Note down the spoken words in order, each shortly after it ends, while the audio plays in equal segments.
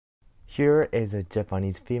Here is a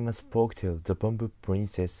Japanese famous folktale, The Bamboo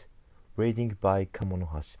Princess, reading by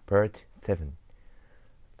Kamonohashi, Part 7.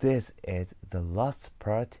 This is the last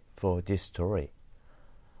part for this story.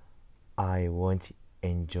 I want to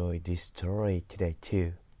enjoy this story today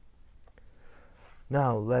too.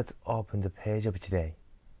 Now let's open the page of today.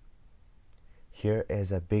 Here is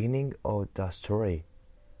the beginning of the story.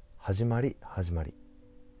 始まり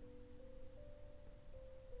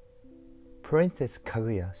Princess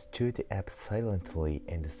Kaguya stood up silently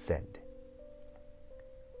and said,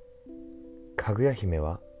 かぐや姫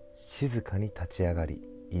は静かに立ち上がり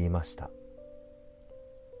言いました。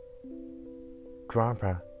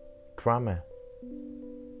Grandpa,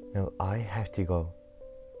 no, I have to go.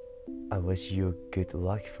 I wish you good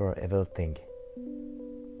luck for everything.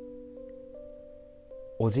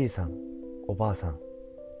 おじいさん、おばあさん、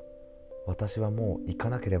私はもう行か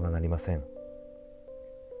なければなりません。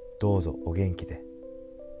どうぞお元気で。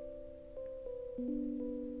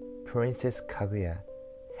Princess Kaguya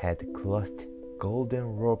had closed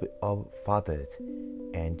golden robe of feathers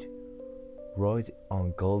and rode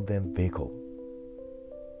on golden vehicle.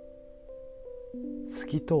 透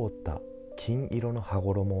き通った金色の羽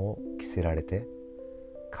衣を着せられて、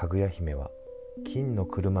かぐや姫は金の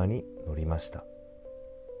車に乗りました。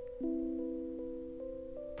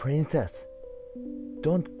Princess,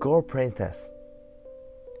 don't go, princess.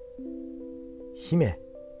 姫、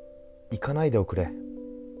行かないでおくれ。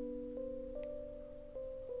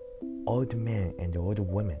Old men and old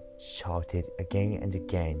women shouted again and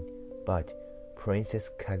again, but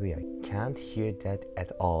Princess Kaguya can't hear that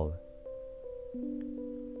at all.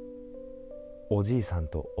 おじいさん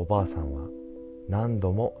とおばあさんは何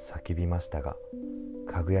度も叫びましたが、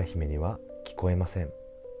かぐや姫には聞こえません。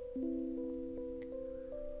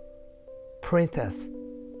Princess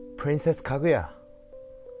Kaguya。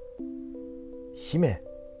姫、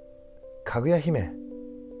かぐや姫。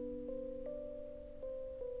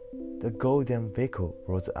The golden vehicle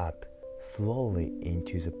rose up slowly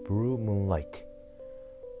into the blue moonlight.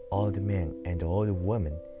 Old men and old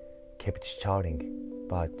women kept shouting,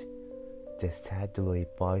 but the sadly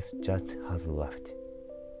voice just has left.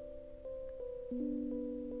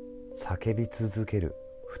 叫び続ける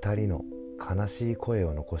二人の悲しい声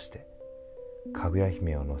を残して、かぐや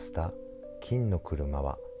姫を乗せた金の車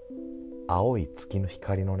は青い月の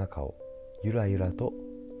光の中をゆらゆらと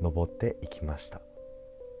登っていきました。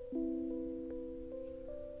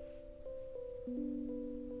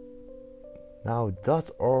Now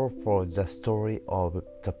that's all for the story of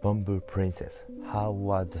the Bamboo Princess. How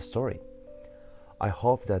was the story? I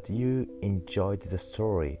hope that you enjoyed the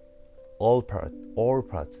story, all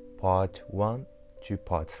parts, part 1 to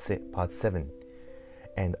part 7.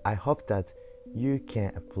 And I hope that you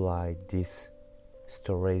can apply this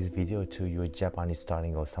story's video to your Japanese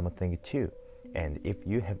studying or something too. And if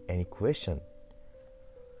you have any question,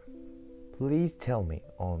 please tell me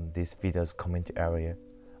on this video's comment area.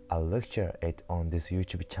 I'll lecture it on this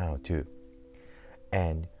YouTube channel too.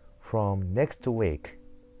 And from next week,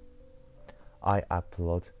 I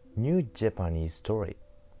upload new Japanese story.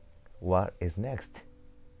 What is next?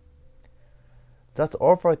 That's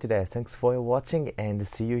all for today. Thanks for watching and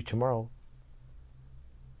see you tomorrow.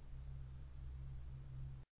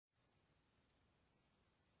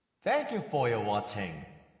 Thank you for your watching.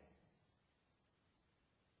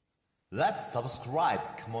 Let's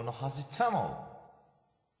subscribe Kamonohashi channel.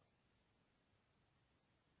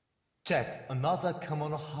 Check another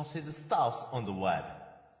Kamonohashi's stuffs on the web.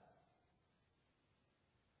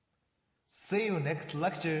 See you next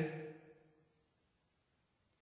lecture.